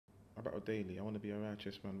battle daily. I want to be a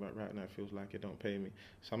righteous man, but right now it feels like it don't pay me.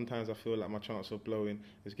 Sometimes I feel like my chance of blowing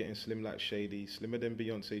is getting slim like Shady, slimmer than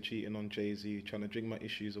Beyonce cheating on Jay-Z, trying to drink my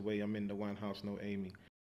issues away. I'm in the wine house, no Amy.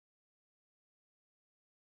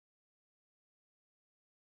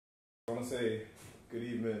 I want to say good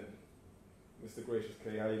evening, Mr. Gracious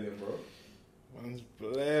K. How you doing, bro? Man's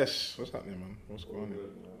blessed. What's happening, man? What's All going on?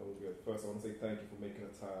 good, man. All good. First, I want to say thank you for making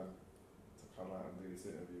the time to come out and do this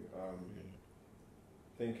interview.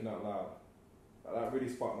 Thinking out loud, that really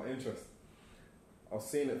sparked my interest. I was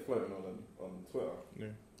seeing it floating on Twitter.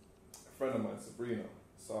 Yeah. A friend of mine, Sabrina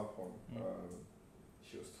Sarpon,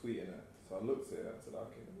 she was tweeting it. So I looked at it and I said,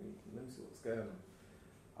 okay, let me see what's going on.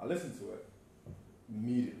 I listened to it,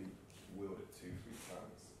 immediately wheeled it 2-3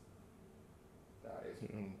 times. That is,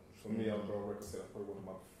 for me, I'll go on record say that's probably one of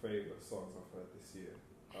my favourite songs I've heard this year.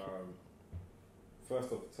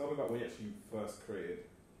 First off, tell me about when you actually first created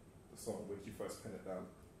the song. When did you first pen it down?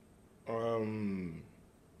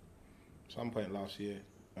 Some point last year,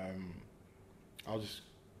 I was just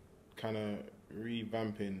kind of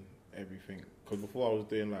revamping everything, because before I was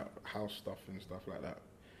doing like house stuff and stuff like that,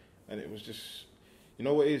 and it was just, you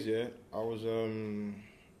know what it is, yeah.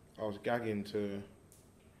 I was gagging to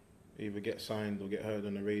either get signed or get heard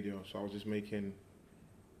on the radio, so I was just making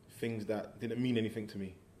things that didn't mean anything to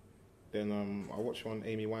me. Then I watched one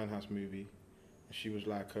Amy Winehouse movie, and she was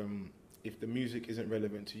like, if the music isn't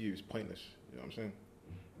relevant to you, it's pointless. You know what I'm saying?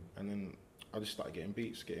 And then I just started getting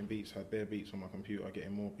beats, had bare beats on my computer,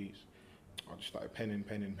 getting more beats. I just started penning,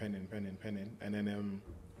 and then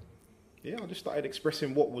I just started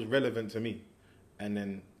expressing what was relevant to me, and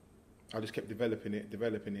then I just kept developing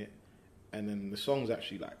it, and then the song's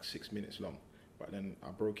actually like 6 minutes long, but then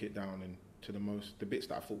I broke it down into the bits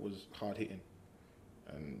that I thought was hard hitting,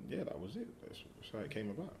 and yeah, that was it. That's how it came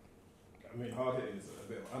about. I mean, hard hitting is a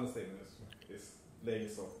bit of an understatement. It's laying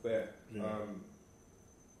yourself bare. Yeah.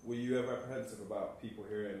 Were you ever apprehensive about people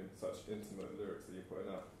hearing such intimate lyrics that you're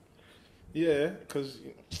putting out? Yeah, because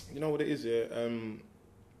you know what it is, yeah?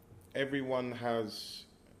 Everyone has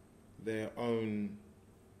their own,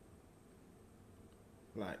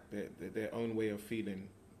 like, their own way of feeling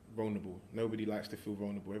vulnerable. Nobody likes to feel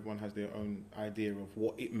vulnerable. Everyone has their own idea of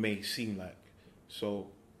what it may seem like. So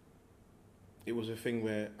it was a thing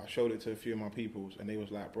where I showed it to a few of my peoples, and they was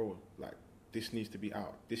like, bro, like, this needs to be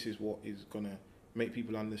out. This is what is going to make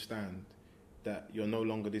people understand that you're no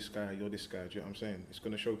longer this guy, you're this guy. Do you know what I'm saying? It's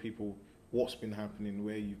going to show people what's been happening,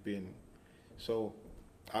 where you've been. So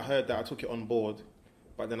I heard that, I took it on board,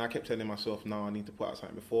 but then I kept telling myself, no, I need to put out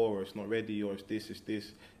something before, or it's not ready, or it's this,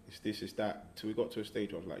 it's that. Till we got to a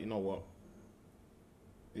stage where I was like, you know what?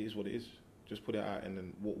 It is what it is. Just put it out, and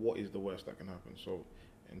then what is the worst that can happen? So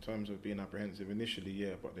in terms of being apprehensive initially,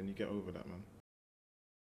 yeah, but then you get over that, man.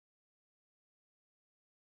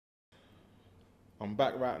 I'm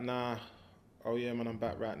back right now. Oh yeah, man, I'm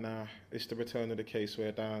back right now. It's the return of the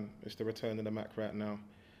K-Swear down. It's the return of the Mac right now.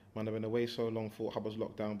 Man, I've been away so long, thought Hub was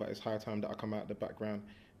locked down, but it's high time that I come out of the background.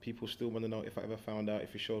 People still want to know if I ever found out,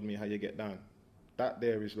 if you showed me how you get down. That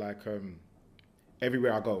there is like,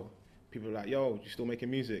 everywhere I go, people are like, yo, you still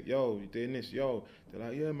making music? Yo, you doing this? Yo. They're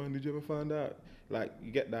like, yeah, man, did you ever find out? Like,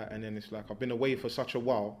 you get that, and then it's like, I've been away for such a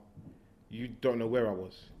while, you don't know where I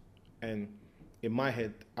was. And in my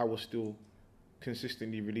head, I was still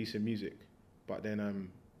consistently releasing music, but then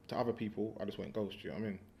to other people I just went ghost. You know what I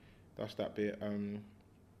mean? That's that bit.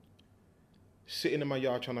 Sitting in my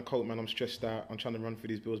yard trying to cope, man, I'm stressed out. I'm trying to run through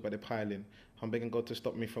these bills, but they're piling. I'm begging God to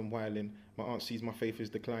stop me from whiling. My aunt sees my faith is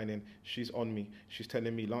declining. She's on me. She's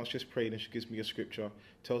telling me, Lance just prayed, and she gives me a scripture,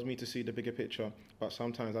 tells me to see the bigger picture, but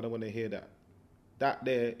sometimes I don't want to hear that. That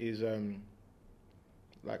there is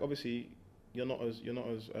like, obviously you're not as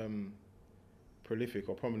prolific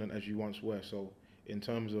or prominent as you once were, so in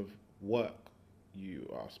terms of work you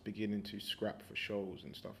are beginning to scrap for shows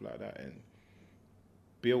and stuff like that, and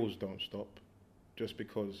bills don't stop. Just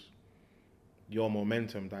because your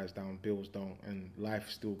momentum dies down, bills don't, and life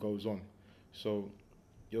still goes on. So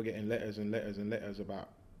you're getting letters and letters and letters about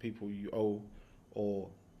people you owe, or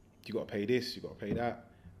you got to pay this, you got to pay that,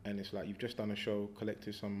 and it's like you've just done a show,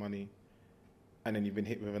 collected some money, and then you've been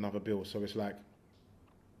hit with another bill. So it's like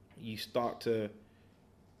you start to,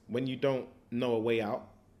 when you don't know a way out,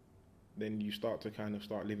 then you start to kind of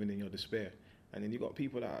start living in your despair. And then you got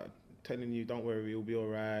people that are telling you, don't worry, you'll be all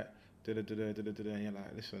right, and you're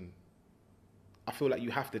like, listen, I feel like you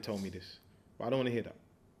have to tell me this, but I don't want to hear that.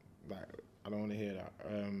 Like, I don't want to hear that.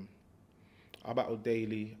 I battle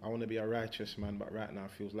daily. I want to be a righteous man, but right now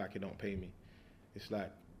it feels like it don't pay me. It's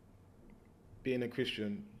like, being a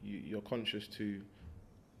Christian, you're conscious to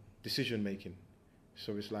decision making.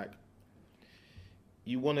 So it's like,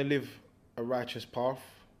 you want to live a righteous path,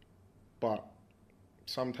 but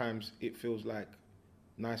sometimes it feels like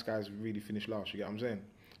nice guys really finish last. You get what I'm saying?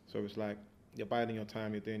 So it's like you're biding your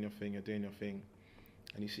time, you're doing your thing,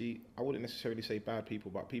 and you see, I wouldn't necessarily say bad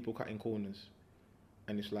people, but people cutting corners,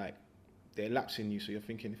 and it's like they're lapsing you. So you're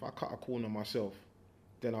thinking, if I cut a corner myself,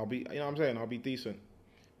 then I'll be, you know what I'm saying? I'll be decent.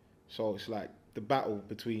 So it's like the battle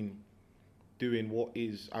between doing what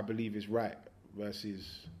is, I believe, is right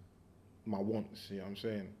versus my wants. You know what I'm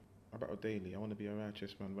saying? I battle daily. I want to be a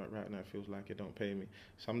righteous man, but right now it feels like it don't pay me.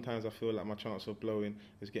 Sometimes I feel like my chance of blowing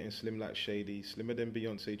is getting slim like Shady, slimmer than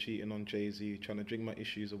Beyonce cheating on Jay-Z, trying to drink my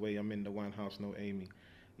issues away. I'm in the Wine House, no Amy.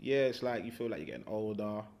 Yeah, it's like you feel like you're getting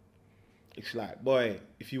older. It's like, boy,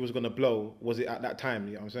 if you was gonna blow, was it at that time?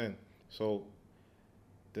 You know what I'm saying? So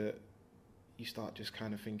you start just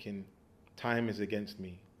kind of thinking, time is against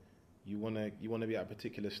me. You wanna be at a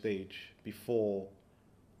particular stage before,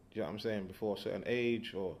 you know what I'm saying, before a certain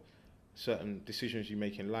age or certain decisions you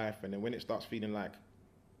make in life, and then when it starts feeling like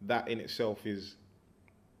that in itself is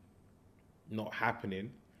not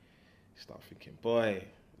happening, you start thinking, boy,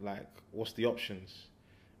 like, what's the options?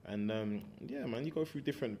 And yeah, man, you go through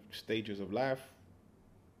different stages of life.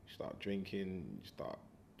 You start drinking, you start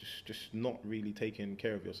just not really taking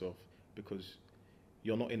care of yourself because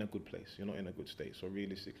you're not in a good place, you're not in a good state. So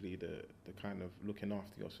realistically, the kind of looking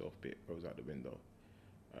after yourself bit goes out the window.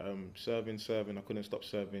 Serving, I couldn't stop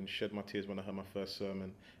serving, shed my tears when I heard my first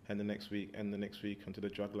sermon, and the next week, onto the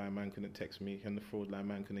drug line man couldn't text me, and the fraud line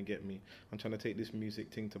man couldn't get me. I'm trying to take this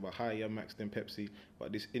music thing to a higher max than Pepsi,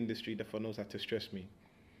 but this industry therefore knows how to stress me.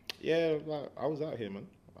 Yeah, like, I was out here, man.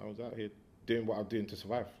 I was out here doing what I'm doing to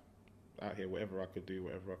survive. Out here, whatever I could do,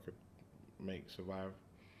 whatever I could make, survive.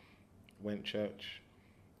 Went church,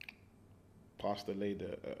 pastor laid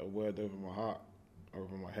a word over my heart,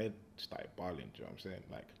 over my head, started bawling, do you know what I'm saying?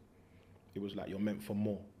 Like, it was like, you're meant for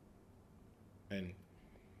more. And,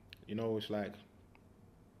 you know, it's like,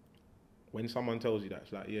 when someone tells you that,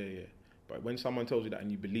 it's like, yeah. But when someone tells you that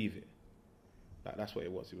and you believe it, like, that's what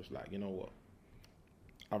it was. It was like, you know what?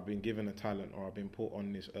 I've been given a talent, or I've been put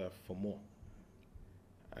on this earth for more.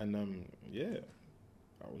 And, yeah,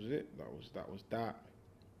 that was it. That was that.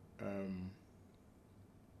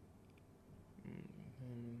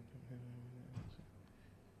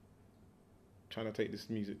 Trying to take this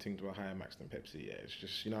music thing to a higher max than Pepsi. Yeah, it's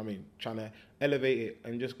just, you know what I mean? Trying to elevate it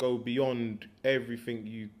and just go beyond everything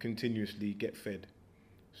you continuously get fed.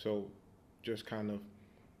 So just kind of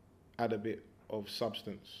add a bit of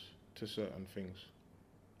substance to certain things.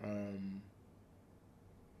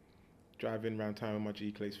 Driving around town with my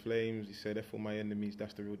G-Clays flames. He said, F all my enemies,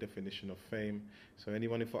 that's the real definition of fame. So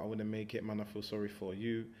anyone who thought I wouldn't make it, man, I feel sorry for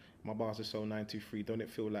you. My bars are so 923, don't it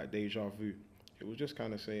feel like deja vu? It was just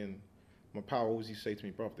kind of saying, my power always used to say to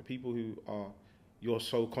me, bro, the people who you're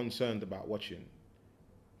so concerned about watching,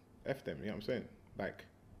 F them, you know what I'm saying? Like,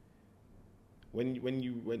 when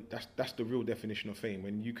that's the real definition of fame.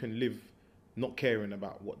 When you can live not caring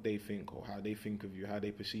about what they think or how they think of you, how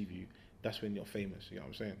they perceive you, that's when you're famous, you know what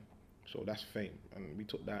I'm saying? So that's fame. And we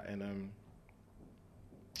took that and,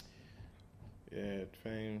 yeah,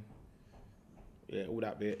 fame, yeah, all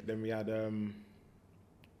that bit. Then we had,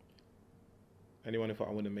 anyone who thought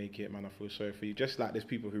I wouldn't make it, man, I feel sorry for you. Just like there's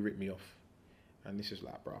people who rip me off. And this is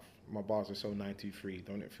like, bruv, my bars are so 93,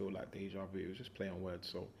 don't it feel like deja vu? It was just play on words.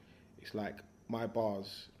 So it's like my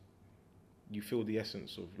bars, you feel the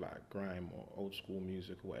essence of like grime or old school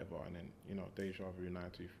music or whatever. And then, you know, deja vu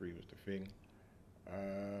 93 was the thing.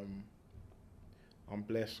 I'm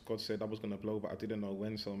blessed. God said I was going to blow, but I didn't know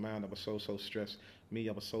when. So, man, I was so stressed. Me,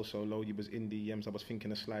 I was so low. You was in DMs. I was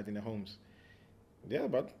thinking of sliding the homes. Yeah,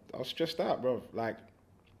 but I was stressed out, bro. Like,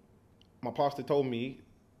 my pastor told me,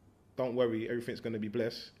 don't worry, everything's going to be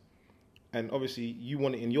blessed. And obviously, you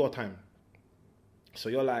want it in your time. So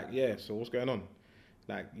you're like, yeah, so what's going on?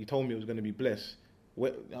 Like, you told me it was going to be blessed.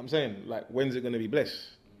 I'm saying, like, when's it going to be blessed?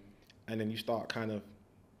 And then you start kind of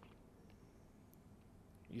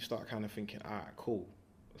thinking, all right, cool.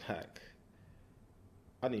 Like,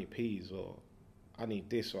 I need peas, or I need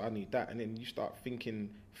this, or I need that. And then you start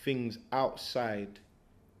thinking things outside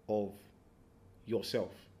of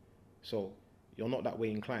yourself. So you're not that way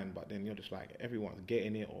inclined, but then you're just like, everyone's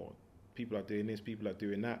getting it, or people are doing this, people are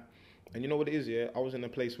doing that. And you know what it is, yeah? I was in a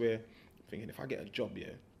place where thinking, if I get a job,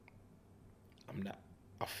 yeah,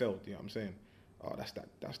 I failed, you know what I'm saying? Oh, that's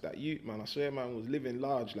that youth, man. I swear, man, was living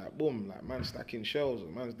large, like, boom, like, man stacking shells, or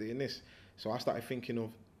man's doing this. So I started thinking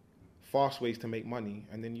of fast ways to make money,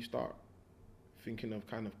 and then you start thinking of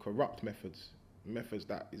kind of corrupt methods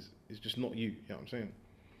that is just not you know what I'm saying?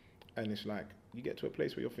 And it's like, you get to a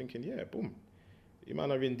place where you're thinking, yeah, boom, you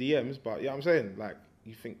man are in DMs, but you know what I'm saying? Like,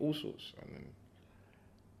 you think all sorts, and then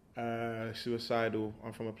suicidal.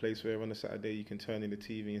 I'm from a place where on a Saturday you can turn in the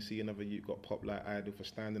TV and see another youth got pop like idol for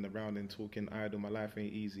standing around and talking idle. My life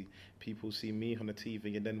ain't easy. People see me on the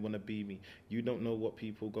TV and then want to be me. You don't know what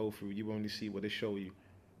people go through. You only see what they show you.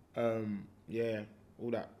 Yeah,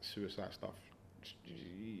 all that suicide stuff.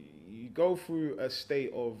 You go through a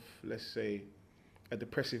state of, let's say, a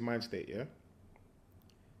depressive mind state, yeah?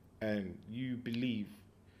 And you believe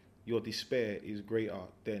your despair is greater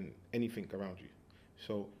than anything around you.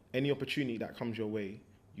 So any opportunity that comes your way,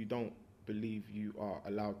 you don't believe you are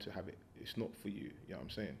allowed to have it. It's not for you, you know what I'm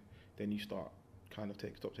saying? Then you start kind of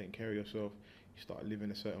stop taking care of yourself. You start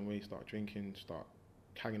living a certain way, start drinking, start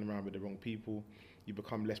hanging around with the wrong people. You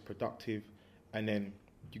become less productive. And then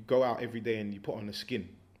you go out every day and you put on a skin.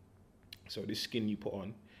 So this skin you put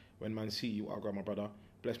on, when man see you, I'll grab my brother,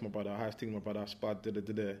 bless my brother, highest thing my brother, spud,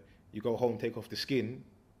 da-da-da-da. You go home, take off the skin,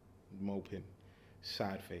 moping,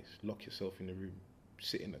 sad face, lock yourself in the room,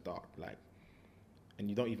 sit in the dark, like, and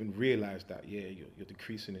you don't even realize that, yeah, you're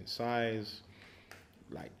decreasing in size,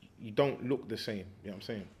 like, you don't look the same, you know what I'm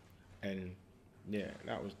saying? And, yeah,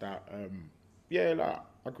 that was that. Yeah, like,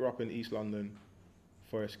 I grew up in East London,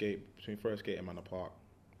 between Forest Gate and Manor Park.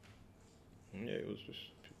 And yeah, it was just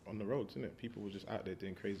on the roads, innit? People were just out there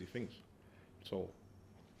doing crazy things. So,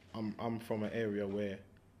 I'm from an area where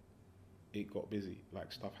it got busy,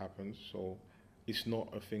 like, stuff happens, so it's not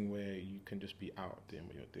a thing where you can just be out doing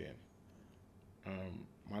what you're doing.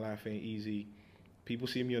 My life ain't easy. People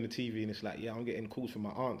see me on the TV and it's like, yeah, I'm getting calls from my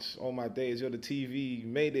aunts. All my days, you're the TV, you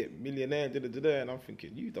made it, millionaire, da-da-da-da. And I'm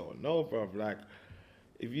thinking, you don't know, bruv. Like,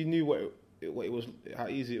 if you knew what it was, how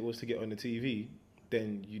easy it was to get on the TV,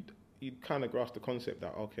 then you'd kind of grasp the concept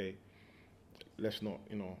that, okay, let's not,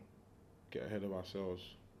 get ahead of ourselves.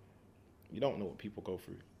 You don't know what people go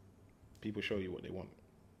through. People show you what they want.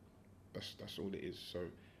 That's all it is. So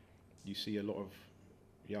you see a lot of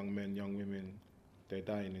young men, young women, they're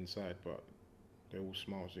dying inside, but they're all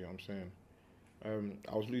smiles, you know what I'm saying?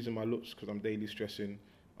 I was losing my looks because I'm daily stressing,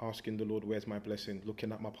 asking the Lord, where's my blessing?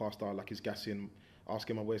 Looking at my pastor like he's gassing,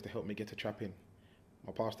 asking my ways to help me get a trap in.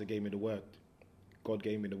 My pastor gave me the word. God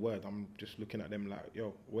gave me the word. I'm just looking at them like,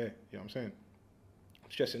 yo, where? You know what I'm saying?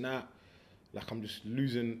 I'm stressing out. Like I'm just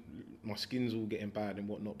losing, my skin's all getting bad and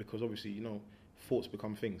whatnot because obviously, thoughts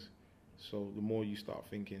become things. So the more you start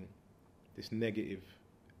thinking, this negative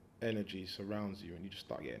energy surrounds you and you just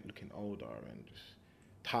start looking older and just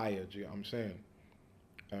tired, you know what I'm saying?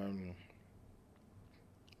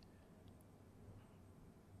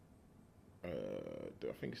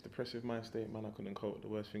 I think it's depressive mind state, man, I couldn't cope. The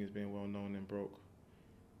worst thing is being well known and broke.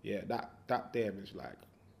 Yeah, that there is like,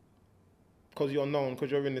 because you're known,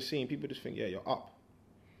 because you're in the scene, people just think, yeah, you're up.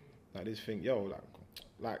 Like, they just think, yo,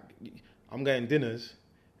 like I'm going dinners,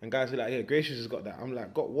 and guys are like, yeah, Gracious has got that. I'm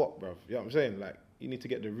like, got what, bruv? You know what I'm saying? Like, you need to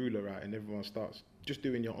get the ruler out, and everyone starts just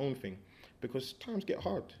doing your own thing, because times get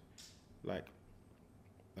hard. Like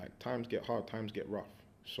times get hard, times get rough.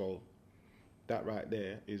 So that right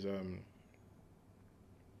there is it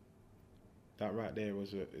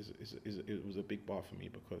was a big bar for me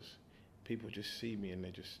because people just see me and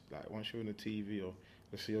they just like once you're on the TV or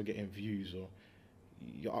let's say you're getting views or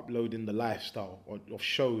you're uploading the lifestyle of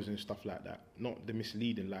shows and stuff like that, not the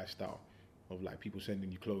misleading lifestyle of like people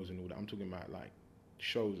sending you clothes and all that. I'm talking about like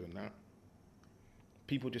shows and that.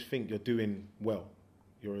 People just think you're doing well.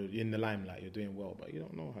 You're in the limelight, you're doing well, but you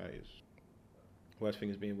don't know how it is. Worst thing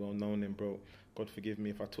is being well known and broke. God forgive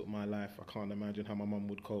me if I took my life. I can't imagine how my mum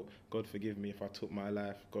would cope. God forgive me if I took my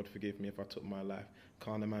life. God forgive me if I took my life.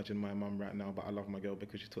 Can't imagine my mum right now, but I love my girl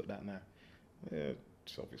because she took that now. Yeah,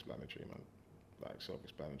 self-explanatory, man. Like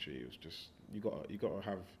self-explanatory. It was just you gotta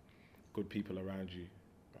have good people around you,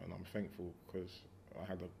 and I'm thankful because I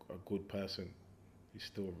had a good person who's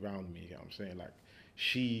still around me. You know what I'm saying? Like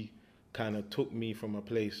she kind of took me from a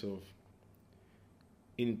place of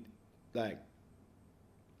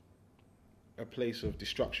a place of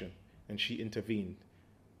destruction, and she intervened,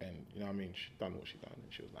 and you know what I mean, she done what she done,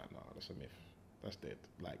 and she was like, nah, that's a myth, that's dead.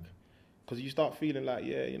 Like, because you start feeling like,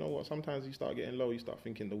 yeah, you know what, sometimes you start getting low, you start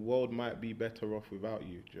thinking the world might be better off without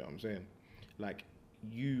you, do you know what I'm saying? Like,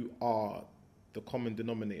 you are the common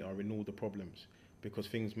denominator in all the problems, because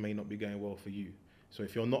things may not be going well for you. So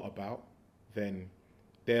if you're not about, then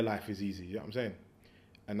their life is easy, you know what I'm saying?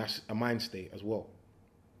 And that's a mind state as well.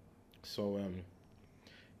 So,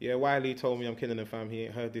 yeah, Wiley told me I'm killing him, fam. He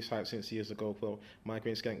ain't heard this hype since years ago. Well,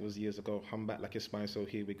 Migraine Skank was years ago. I'm back like his spine, so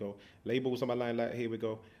here we go. Labels on my line like, here we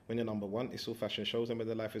go. When you're number one, it's all fashion shows. I'm in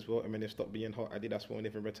the life as well. And when they stop being hot, I did ask won't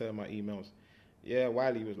even return my emails. Yeah,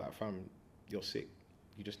 Wiley was like, fam, you're sick.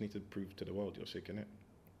 You just need to prove to the world you're sick, innit?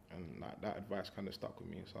 and like that advice kind of stuck with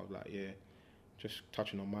me. So I was like, yeah, just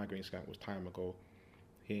touching on Migraine Skank was time ago.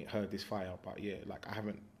 He ain't heard this fire, but yeah, like I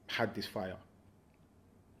haven't had this fire.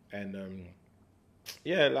 And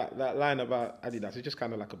yeah, like that line about Adidas, it's just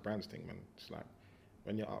kind of like a brands thing, man. It's like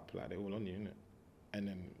when you're up, like they're all on you, innit? And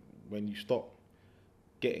then when you stop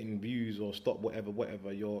getting views or stop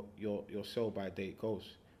whatever, your sell by date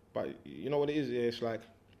goes. But you know what it is? Yeah, it's like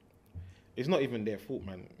it's not even their fault,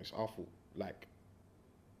 man. It's our fault. Like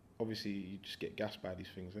obviously you just get gassed by these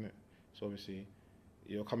things, innit? So obviously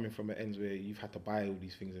you're coming from an ends where you've had to buy all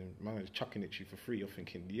these things and man is chucking it to you for free. You're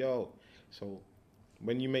thinking, yo. So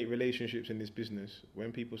when you make relationships in this business,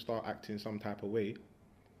 when people start acting some type of way,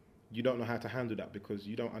 you don't know how to handle that because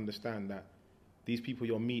you don't understand that these people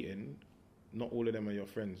you're meeting, not all of them are your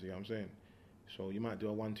friends, you know what I'm saying? So you might do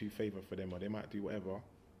a 1-2 favor for them or they might do whatever.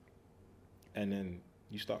 And then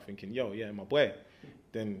you start thinking, yo, yeah, my boy.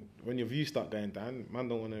 Then when your views start going down, man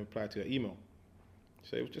don't want to reply to your email.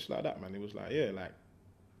 So it was just like that, man. It was like, yeah, like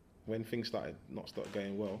when things started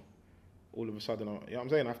going well, all of a sudden, you know what I'm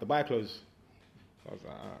saying? I have to buy clothes. I was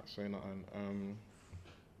like, say nothing.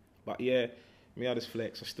 But yeah, me I just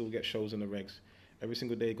flex. I still get shows in the regs. Every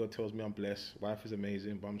single day, God tells me I'm blessed. Wife is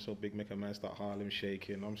amazing, but I'm so big, make a man start Harlem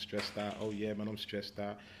shaking. I'm stressed out. Oh yeah, man, I'm stressed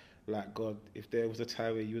out. Like God, if there was a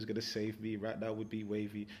time where you was gonna save me, right now would be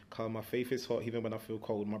wavy. Cause my faith is hot even when I feel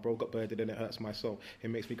cold. My bro got birded and it hurts my soul.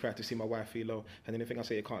 It makes me cry to see my wife feel low. And anything I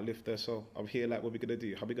say, it can't lift her soul. I'm here like, what we gonna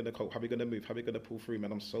do? How we gonna cope? How we gonna move? How we gonna pull through?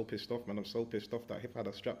 Man, I'm so pissed off. Man, I'm so pissed off that if I had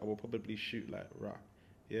a strap, I would probably shoot like rah.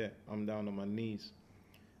 Yeah, I'm down on my knees,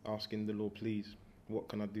 asking the Lord, please, what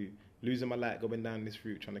can I do? Losing my light, going down this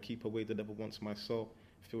route, trying to keep away the devil wants my soul.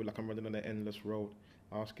 Feel like I'm running on an endless road,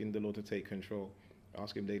 asking the Lord to take control.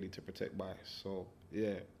 Ask him daily to protect my soul.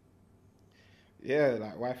 Yeah. Yeah,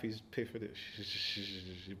 like wifey's piff with it.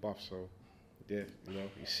 She buff, so yeah, you know,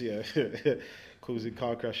 you see her causing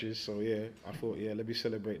car crashes. So yeah, I thought, yeah, let me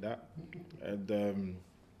celebrate that. And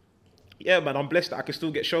yeah, man, I'm blessed that I can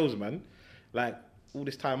still get shows, man. Like all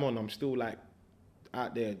this time on, I'm still like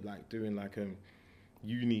out there, like doing like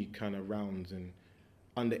uni kind of rounds and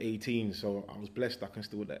under 18, so I was blessed I can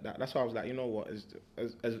still that. That's why I was like, you know what,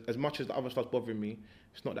 as much as the other stuff's bothering me,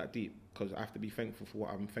 it's not that deep because I have to be thankful for what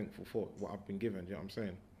I'm thankful for, what I've been given. You know what I'm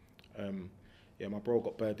saying? Yeah, my bro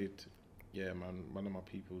got birded. Yeah, man, one of my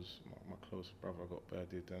people's, my close brother got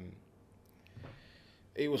birded, and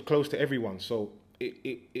it was close to everyone. So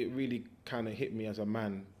it really kind of hit me as a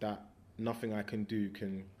man that nothing I can do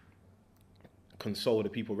can console the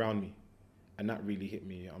people around me, and that really hit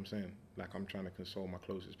me. You know what I'm saying? Like I'm trying to console my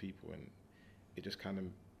closest people, and it just kind of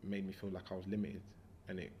made me feel like I was limited,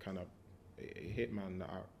 and it kind of it hit, man, that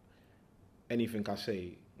anything I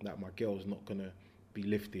say, that my girl's not gonna be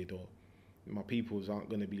lifted or my peoples aren't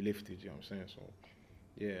gonna be lifted. You know what I'm saying? So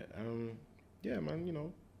yeah, man, you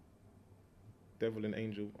know, devil and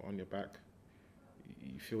angel on your back,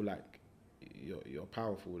 you feel like you're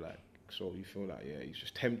powerful, like, so you feel like, yeah, he's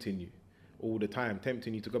just tempting you all the time,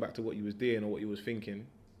 tempting you to go back to what you was doing or what you was thinking.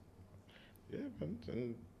 Yeah, man,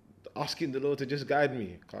 and asking the Lord to just guide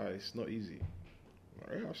me, cause it's not easy.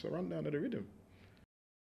 All right, I should run down to the rhythm.